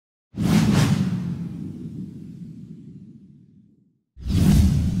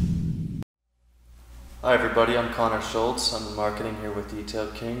Hi everybody, I'm Connor Schultz. I'm in marketing here with Detail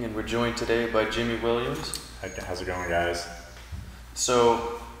King, and we're joined today by Jimmy Williams. How's it going, guys?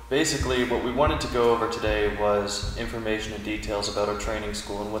 So basically what we wanted to go over today was information and details about our training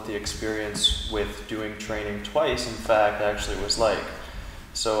school and what the experience with doing training twice, in fact, actually was like.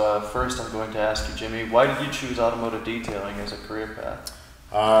 So first I'm going to ask you, Jimmy, why did you choose automotive detailing as a career path?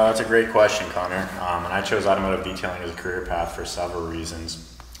 That's a great question, Connor. And I chose automotive detailing as a career path for several reasons.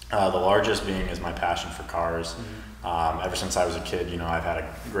 The largest being is my passion for cars. Ever since I was a kid, I've had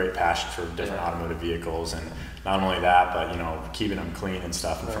a great passion for different automotive vehicles, and not only that, but keeping them clean and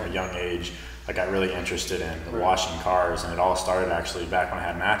stuff. And from a young age, I got really interested in washing cars, and it all started actually back when I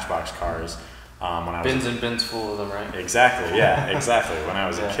had Matchbox cars. When I was bins full of them, right? Exactly, yeah, exactly. When I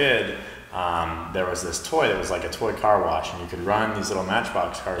was a kid, there was this toy that was like a toy car wash, and you could run these little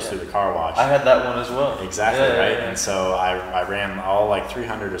Matchbox cars through the car wash. I had that one as well. Exactly, right? And so I ran all like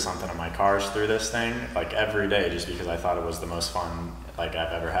 300 or something of my cars through this thing like every day, just because I thought it was the most fun like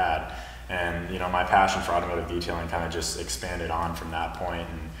I've ever had. And my passion for automotive detailing kind of just expanded on from that point.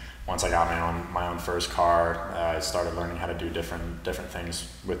 And once I got my own first car, I started learning how to do different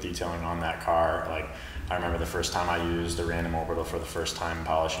things with detailing on that car. Like, I remember the first time I used a random orbital for the first time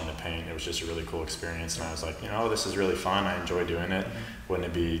polishing the paint. It was just a really cool experience, and I was like, this is really fun. I enjoy doing it. Wouldn't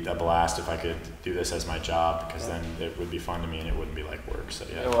it be a blast if I could do this as my job? Because then it would be fun to me and it wouldn't be like work. So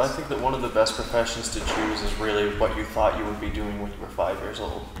yeah. Well, I think that one of the best professions to choose is really what you thought you would be doing when you were 5 years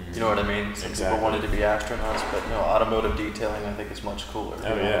old. You know what I mean? Some people wanted to be astronauts, but no, automotive detailing I think is much cooler. To be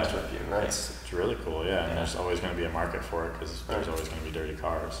honest with you, right? It's really cool, yeah. And there's always going to be a market for it because there's always going to be dirty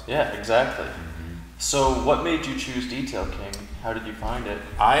cars. Yeah, exactly. So what made you choose Detail King? How did you find it?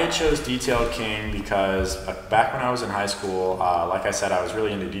 I chose Detail King because back when I was in high school, like I said, I was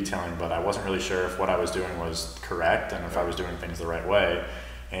really into detailing, but I wasn't really sure if what I was doing was correct and if I was doing things the right way.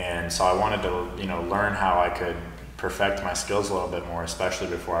 And so I wanted to, learn how I could perfect my skills a little bit more, especially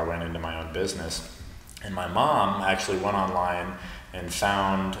before I went into my own business. And my mom actually went online and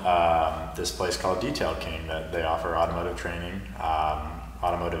found this place called Detail King that they offer automotive training.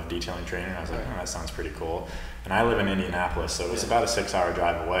 Automotive detailing training. I was like, that sounds pretty cool. And I live in Indianapolis, so it was about a 6-hour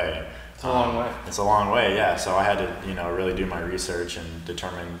drive away. It's a long way. It's a long way, yeah. So I had to, really do my research and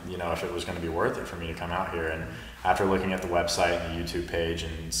determine, if it was going to be worth it for me to come out here. And after looking at the website and the YouTube page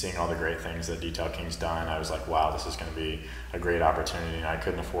and seeing all the great things that Detail King's done, I was like, wow, this is going to be a great opportunity, and I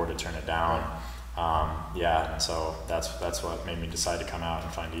couldn't afford to turn it down. And so that's what made me decide to come out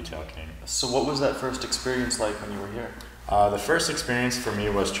and find Detail King. So what was that first experience like when you were here? The first experience for me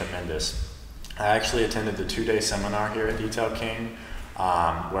was tremendous. I actually attended the 2-day seminar here at Detail King,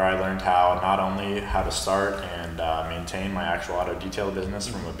 where I learned not only how to start and maintain my actual auto detail business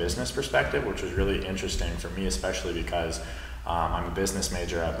from a business perspective, which was really interesting for me, especially because I'm a business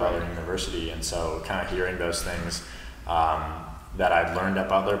major at Butler University, and so kind of hearing those things that I'd learned at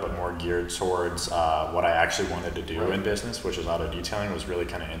Butler, but more geared towards what I actually wanted to do in business, which is auto detailing, was really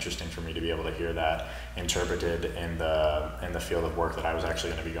kind of interesting for me to be able to hear that interpreted in the field of work that I was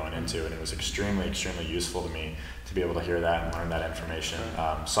actually going to be going into. And it was extremely useful to me to be able to hear that and learn that information.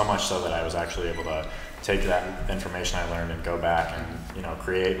 So much so that I was actually able to take that information I learned and go back and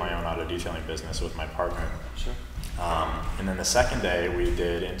create my own auto detailing business with my partner. Sure. And then the second day we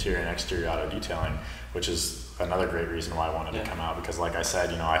did interior and exterior auto detailing, which is another great reason why I wanted to come out, because like I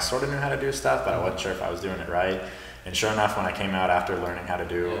said, I sort of knew how to do stuff, but I wasn't sure if I was doing it right. And sure enough, when I came out after learning how to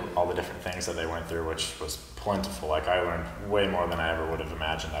do all the different things that they went through, which was plentiful, like I learned way more than I ever would have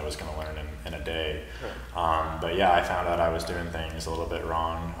imagined I was going to learn in a day. But yeah, I found out I was doing things a little bit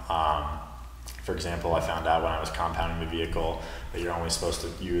wrong. For example, I found out when I was compounding the vehicle that you're only supposed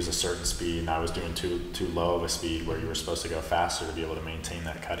to use a certain speed, and I was doing too low of a speed where you were supposed to go faster to be able to maintain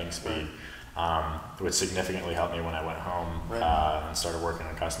that cutting speed. Which significantly helped me when I went home and started working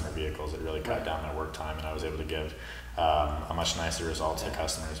on customer vehicles. It really cut down my work time, and I was able to give a much nicer result to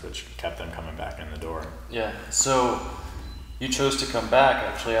customers, which kept them coming back in the door. Yeah, so you chose to come back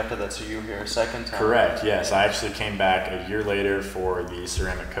actually after that, so you were here a second time. Correct, yes. I actually came back a year later for the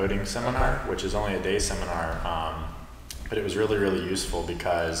ceramic coating seminar, which is only a day seminar, but it was really useful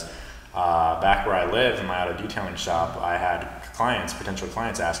because back where I live in my auto detailing shop, I had potential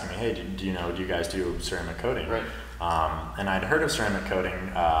clients asking me, hey, do you guys do ceramic coating? Right. And I'd heard of ceramic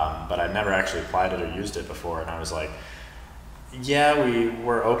coating, but I'd never actually applied it or used it before. And I was like, yeah,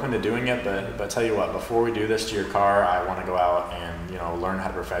 we're open to doing it, but tell you what, before we do this to your car, I want to go out and learn how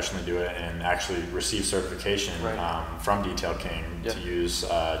to professionally do it and actually receive certification from Detail King to use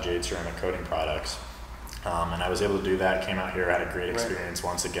Jade ceramic coating products. And I was able to do that, came out here, had a great experience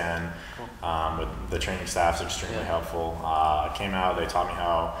once again. Cool. With the training staff's extremely helpful. Came out, they taught me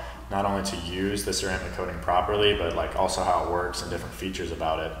how not only to use the ceramic coating properly, but like also how it works and different features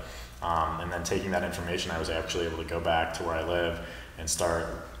about it. And then taking that information, I was actually able to go back to where I live and start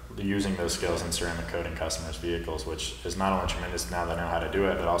using those skills in ceramic coating customers' vehicles, which is not only tremendous now that I know how to do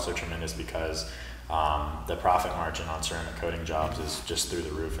it, but also tremendous because the profit margin on ceramic coating jobs is just through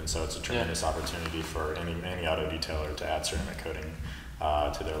the roof, and so it's a tremendous opportunity for any auto detailer to add ceramic coating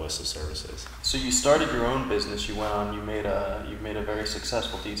to their list of services. So you started your own business. You went on. You made a very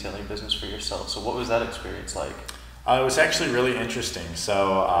successful detailing business for yourself. So what was that experience like? It was actually really interesting.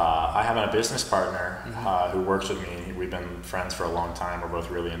 So I have a business partner who works with me. We've been friends for a long time. We're both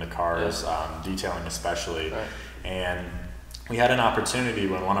really into cars, detailing especially, and we had an opportunity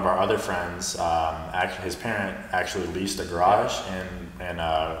when one of our other friends, his parent actually leased a garage in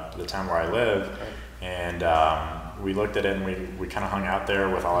the town where I live, and we looked at it and we kind of hung out there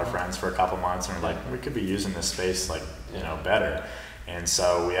with all our friends for a couple months, and we're like, we could be using this space better. And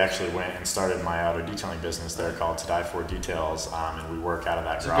so we actually went and started my auto detailing business there called To Die For Details, and we work out of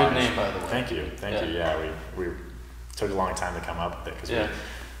that garage. It's a good name, by the way. Thank you. Yeah, we took a long time to come up with it because we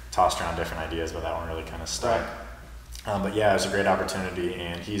tossed around different ideas, but that one really kind of stuck. But yeah, it was a great opportunity,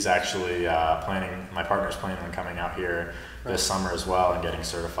 and he's actually my partner's planning on coming out here this summer as well and getting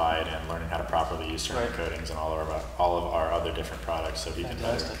certified and learning how to properly use ceramic coatings and all of our other different products, so he can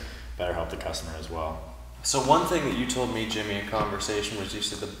better help the customer as well. So one thing that you told me, Jimmy, in conversation was you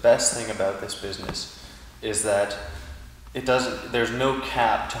said the best thing about this business is that there's no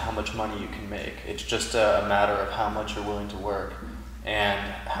cap to how much money you can make. It's just a matter of how much you're willing to work and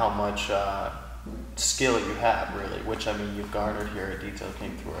how much skill you have, really, which I mean you've garnered here at Detail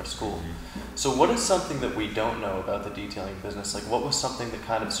King through our school. So what is something that we don't know about the detailing business? Like, what was something that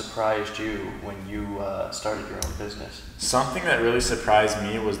kind of surprised you when you started your own business? Something that really surprised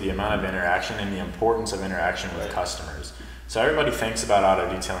me was the amount of interaction and the importance of interaction with customers. So everybody thinks about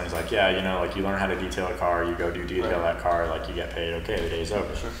auto detailing as like, like you learn how to detail a car, you go detail that car, like you get paid, okay, the day's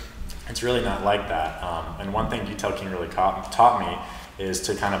over. Sure. It's really not like that. And one thing Detail King really taught me is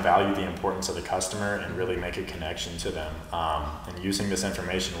to kind of value the importance of the customer and really make a connection to them. And using this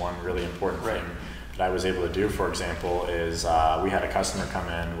information, one really important thing that I was able to do, for example, is we had a customer come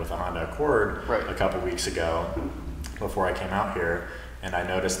in with a Honda Accord a couple weeks ago before I came out here, and I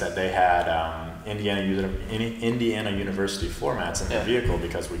noticed that they had Indiana University floor mats in their vehicle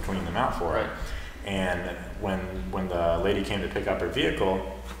because we cleaned them out for it. And when the lady came to pick up her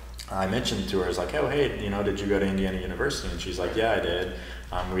vehicle, I mentioned to her, I was like, oh, hey, did you go to Indiana University? And she's like, yeah, I did.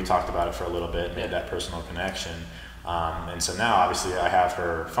 We talked about it for a little bit, made that personal connection. And so now, obviously, I have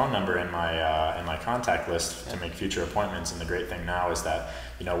her phone number in my contact list to make future appointments. And the great thing now is that,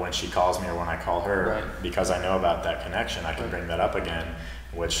 when she calls me or when I call her, because I know about that connection, I can bring that up again,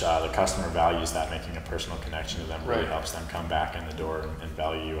 which the customer values that. Making a personal connection to them really helps them come back in the door and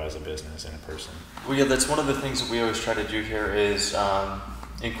value you as a business and a person. Well, yeah, that's one of the things that we always try to do here is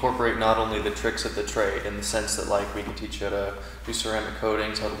incorporate not only the tricks of the trade in the sense that like we can teach you how to do ceramic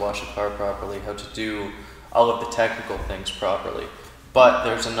coatings, how to wash a car properly, how to do all of the technical things properly, but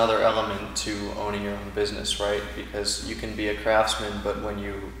there's another element to owning your own business, right? Because you can be a craftsman, but when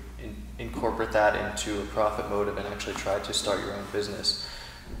you incorporate that into a profit motive and actually try to start your own business,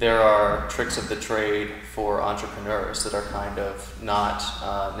 there are tricks of the trade for entrepreneurs that are kind of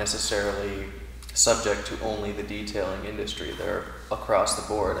not necessarily subject to only the detailing industry. They're across the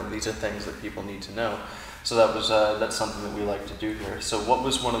board, and these are things that people need to know. So that's something that we like to do here. So what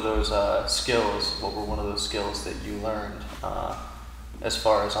was one of those skills? What were one of those skills that you learned as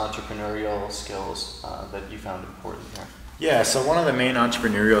far as entrepreneurial skills that you found important here? Yeah, so one of the main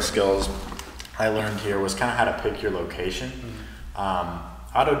entrepreneurial skills I learned here was kind of how to pick your location.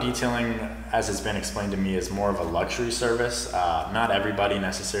 Auto detailing, as it's been explained to me, is more of a luxury service. Not everybody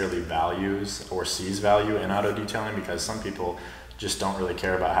necessarily values or sees value in auto detailing because some people just don't really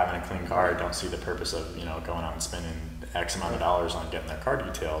care about having a clean car, don't see the purpose of going out and spending X amount of dollars on getting their car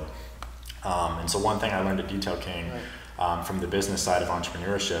detailed. And so one thing I learned at Detail King from the business side of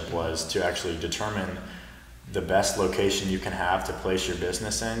entrepreneurship was to actually determine the best location you can have to place your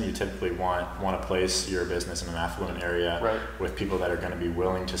business in. You typically want to place your business in an affluent area with people that are going to be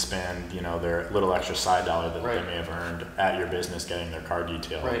willing to spend, their little extra side dollar that they may have earned at your business getting their car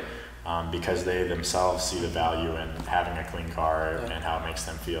detailed, because they themselves see the value in having a clean car and how it makes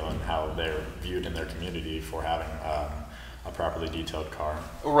them feel and how they're viewed in their community for having a properly detailed car.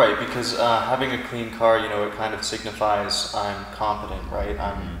 Right, because having a clean car, it kind of signifies I'm competent, right?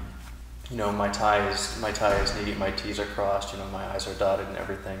 you know, my tie is neat, my T's are crossed, you know, my I's are dotted and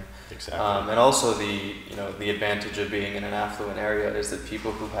everything. Exactly. And also the advantage of being in an affluent area is that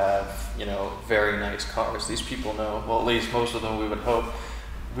people who have, you know, very nice cars, these people know, well, at least most of them we would hope,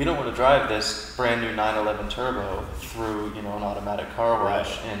 we don't want to drive this brand new 911 Turbo through, you know, an automatic car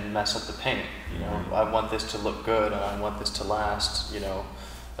wash and mess up the paint. You know, I want this to look good and I want this to last, you know,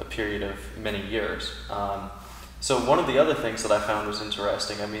 a period of many years. So one of the other things that I found was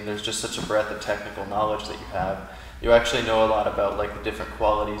interesting, I mean, there's just such a breadth of technical knowledge that you have. You actually know a lot about like the different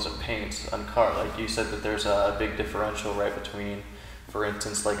qualities of paints on car. Like you said that there's a big differential right between, for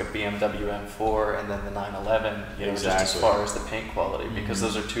instance, like a BMW M4 and then the 911, you know, just as far as the paint quality, because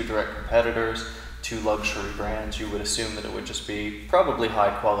those are two direct competitors, two luxury brands. You would assume that it would just be probably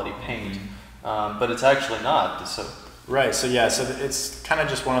high quality paint, but it's actually not. So right. So yeah. So it's kind of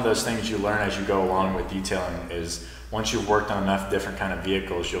just one of those things you learn as you go along with detailing. Is once you've worked on enough different kind of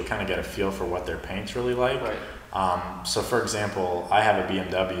vehicles, you'll kind of get a feel for what their paint's really like. Right. So for example, I have a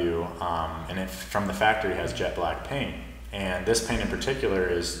BMW, and it from the factory has jet black paint. And this paint in particular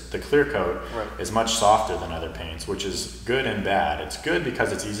is, the clear coat is much softer than other paints, which is good and bad. It's good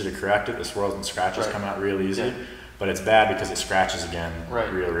because it's easy to correct it. The swirls and scratches come out real easy, but it's bad because it scratches again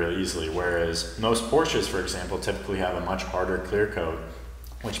real easily. Whereas most Porsches, for example, typically have a much harder clear coat,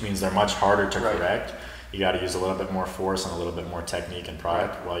 which means they're much harder to correct. You got to use a little bit more force and a little bit more technique and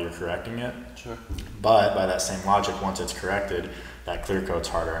product while you're correcting it. Sure. But by that same logic, once it's corrected, that clear coat's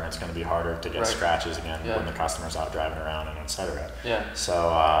harder, and it's going to be harder to get scratches again when the customer's out driving around, and etc.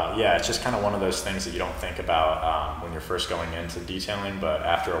 So it's just kind of one of those things that you don't think about when you're first going into detailing, but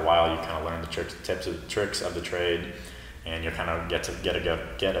after a while you kind of learn the tricks of the trade, and you kind of get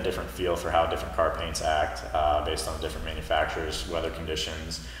a different feel for how different car paints act based on different manufacturers, weather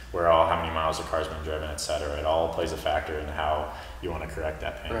conditions, how many miles the car's been driven, etc. It all plays a factor in how you want to correct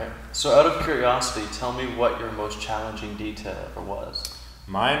that paint. Right. So out of curiosity, tell me what your most challenging detail ever was.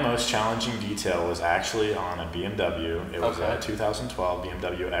 My most challenging detail was actually on a BMW. It was a 2012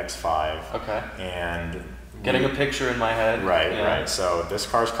 BMW X5. Okay. And getting a picture in my head. Right. So this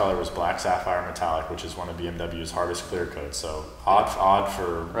car's color was black sapphire metallic, which is one of BMW's hardest clear coats. So odd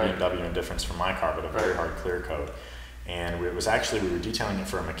for BMW and difference from my car, but a very hard clear coat. And we were detailing it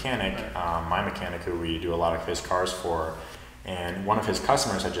for a mechanic, my mechanic, who we do a lot of his cars for. And one of his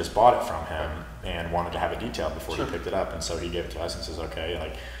customers had just bought it from him and wanted to have it detailed before he picked it up. And so he gave it to us and says, okay,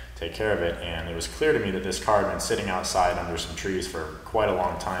 like, take care of it. And it was clear to me that this car had been sitting outside under some trees for quite a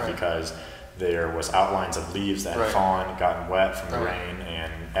long time because there was outlines of leaves that had fallen, gotten wet from the rain,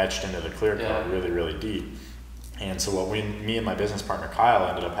 and etched into the clear coat really, really deep. And so what me and my business partner Kyle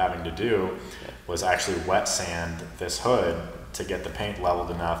ended up having to do was actually wet sand this hood to get the paint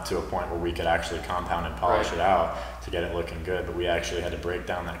leveled enough to a point where we could actually compound and polish it out to get it looking good. But we actually had to break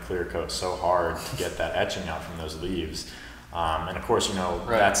down that clear coat so hard to get that etching out from those leaves. And of course, you know,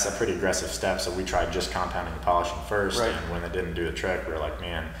 that's a pretty aggressive step. So we tried just compounding and polishing first. And when it didn't do the trick, we were like,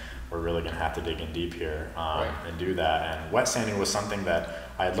 man, we're really going to have to dig in deep here and do that. And wet sanding was something that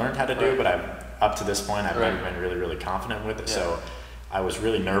I had learned how to do, but up to this point, I've never been really, really confident with it. So I was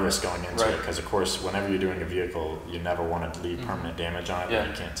really nervous going into it because, of course, whenever you're doing a vehicle, you never want to leave permanent damage on it that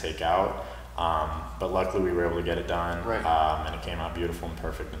you can't take out. But luckily, we were able to get it done, and it came out beautiful and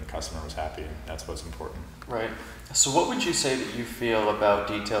perfect, and the customer was happy. And that's what's important. Right. So, what would you say that you feel about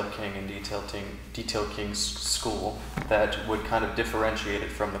Detail King and Detail King's school that would kind of differentiate it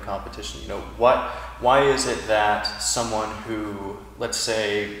from the competition? You know, why is it that someone who, let's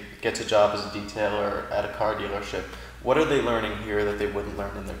say, gets a job as a detailer at a car dealership, what are they learning here that they wouldn't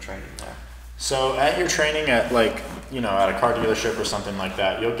learn in their training there? So at your training at at a car dealership or something like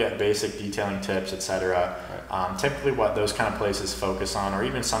that, you'll get basic detailing tips, etc. Typically what those kind of places focus on, or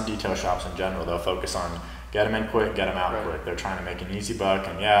even some detail shops in general, they'll focus on get them in quick, get them out quick. They're trying to make an easy buck,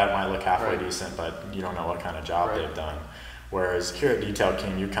 and it might look halfway decent, but you don't know what kind of job they've done. Whereas here at Detail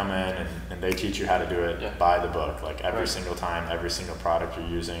King, you come in and they teach you how to do it by the book, like every single time, every single product you're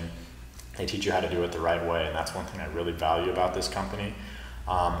using. They teach you how to do it the right way, and that's one thing I really value about this company.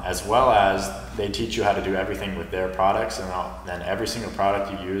 As well as they teach you how to do everything with their products, and then every single product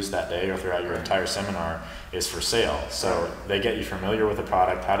you use that day or throughout your entire seminar is for sale. So they get you familiar with the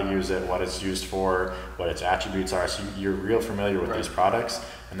product, how to use it, what it's used for, what its attributes are, so you're real familiar with these products,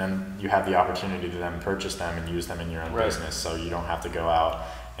 and then you have the opportunity to then purchase them and use them in your own business, so you don't have to go out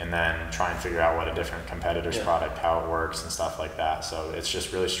and then try and figure out what a different competitor's product, how it works and stuff like that. So it's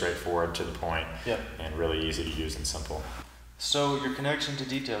just really straightforward, to the point, and really easy to use and simple. So your connection to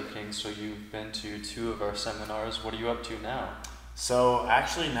Detail King, so you've been to 2 of our seminars. What are you up to now? So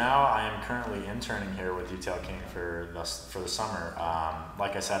actually now I am currently interning here with Detail King for the summer.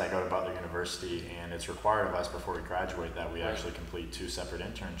 Like I said, I go to Butler University, and it's required of us before we graduate that we actually complete 2 separate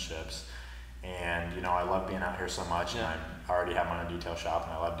internships. And you know, I love being out here so much, and I already have my own detail shop,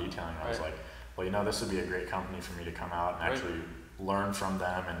 and I love detailing. I was like, well, you know, this would be a great company for me to come out and actually learn from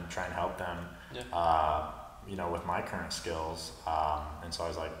them and try and help them. You know, with my current skills. And so I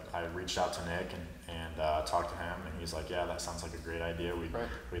was like, I reached out to Nick and talked to him, and he's like, yeah, that sounds like a great idea.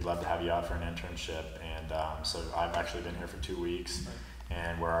 We'd love to have you out for an internship. And so I've actually been here for 2 weeks,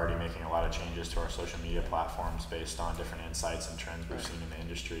 and we're already making a lot of changes to our social media platforms based on different insights and trends we've seen in the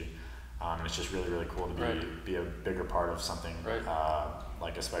industry. And it's just really, really cool to be a bigger part of something,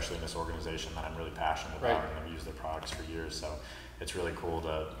 like especially in this organization that I'm really passionate about, and I've used their products for years. So it's really cool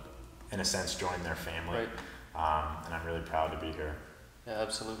to, in a sense, join their family. And I'm really proud to be here. Yeah,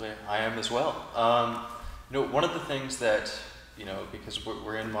 absolutely. I am as well. You know, one of the things that, you know, because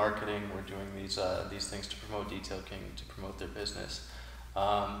we're in marketing, we're doing these things to promote Detail King, to promote their business.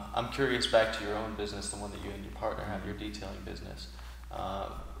 I'm curious, back to your own business, the one that you and your partner have, your detailing business.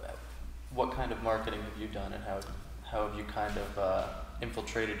 What kind of marketing have you done, and how have you kind of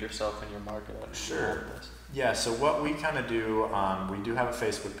infiltrated yourself in your market? Sure. Yeah, so what we kind of do, we do have a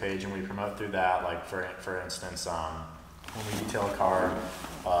Facebook page, and we promote through that. Like for instance, when we detail a car,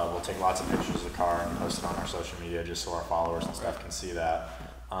 we'll take lots of pictures of the car and post it on our social media just so our followers and stuff can see that.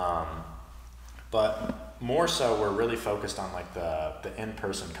 But more so, we're really focused on like the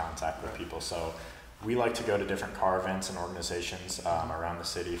in-person contact with people. So we like to go to different car events and organizations around the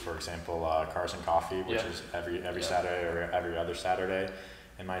city. For example, Cars and Coffee, which is every Saturday or every other Saturday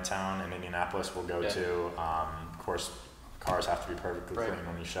in my town. In Indianapolis, we'll go to. Of course, cars have to be perfectly clean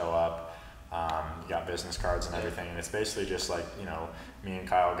when you show up. You got business cards and everything, and it's basically just like, you know, me and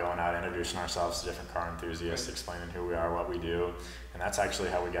Kyle going out, introducing ourselves to different car enthusiasts, explaining who we are, what we do, and that's actually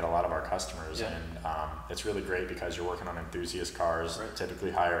how we get a lot of our customers. And it's really great because you're working on enthusiast cars,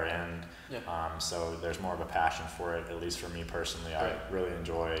 typically higher end, so there's more of a passion for it. At least for me personally, I really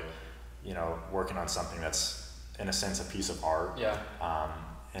enjoy, you know, working on something that's in a sense a piece of art,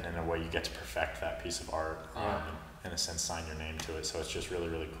 and in a way you get to perfect that piece of art. In a sense, sign your name to it. So it's just really,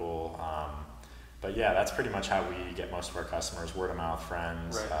 really cool. But yeah, that's pretty much how we get most of our customers, word of mouth,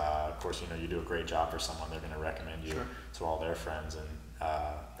 friends. Of course, you know, you do a great job for someone, they're going to recommend you to all their friends. And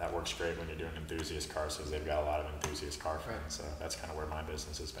that works great when you're doing enthusiast cars, because they've got a lot of enthusiast car friends. So that's kind of where my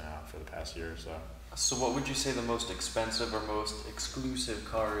business has been out for the past year or so. So what would you say the most expensive or most exclusive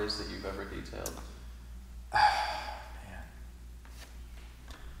car is that you've ever detailed?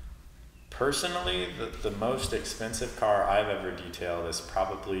 Personally, the most expensive car I've ever detailed is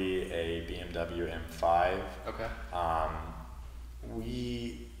probably a BMW M5. Okay.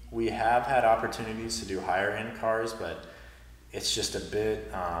 We have had opportunities to do higher end cars, but it's just a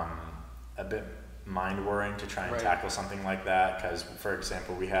bit mind-worrying to try and tackle something like that. Because, for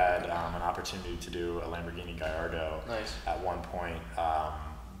example, we had an opportunity to do a Lamborghini Gallardo at one point,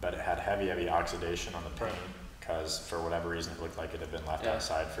 but it had heavy oxidation on the paint. Because for whatever reason it looked like it had been left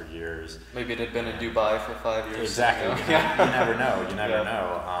outside for years. Maybe it had been in Dubai for 5 years. Exactly. You never know. You never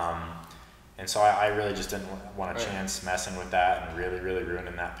know. And so I really just didn't want a chance messing with that and really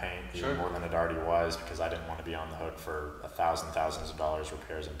ruining that paint even more than it already was, because I didn't want to be on the hook for thousands of dollars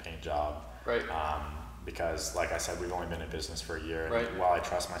repairs and paint job. Because like I said, we've only been in business for a year, and while I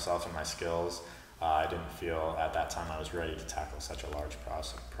trust myself and my skills, I didn't feel at that time I was ready to tackle such a large problem.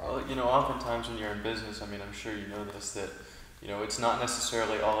 Well, you know, oftentimes when you're in business, I mean, I'm sure you know this, that, you know, it's not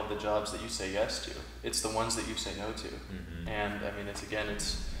necessarily all of the jobs that you say yes to. It's the ones that you say no to. And I mean,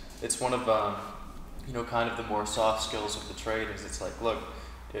 it's one of, you know, kind of the more soft skills of the trade. Is it's like, look,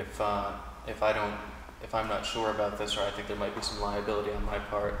 if I'm not sure about this, or I think there might be some liability on my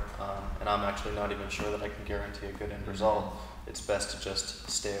part, and I'm actually not even sure that I can guarantee a good end result, it's best to just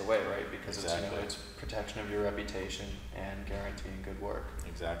stay away, right? Because it's, you know, it's protection of your reputation and guaranteeing good work.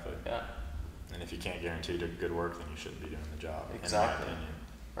 Exactly. Yeah. And if you can't guarantee good work, then you shouldn't be doing the job. Exactly. In my opinion.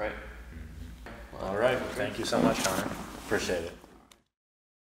 Right. Well, all right. Thank you so much, Connor. Appreciate it.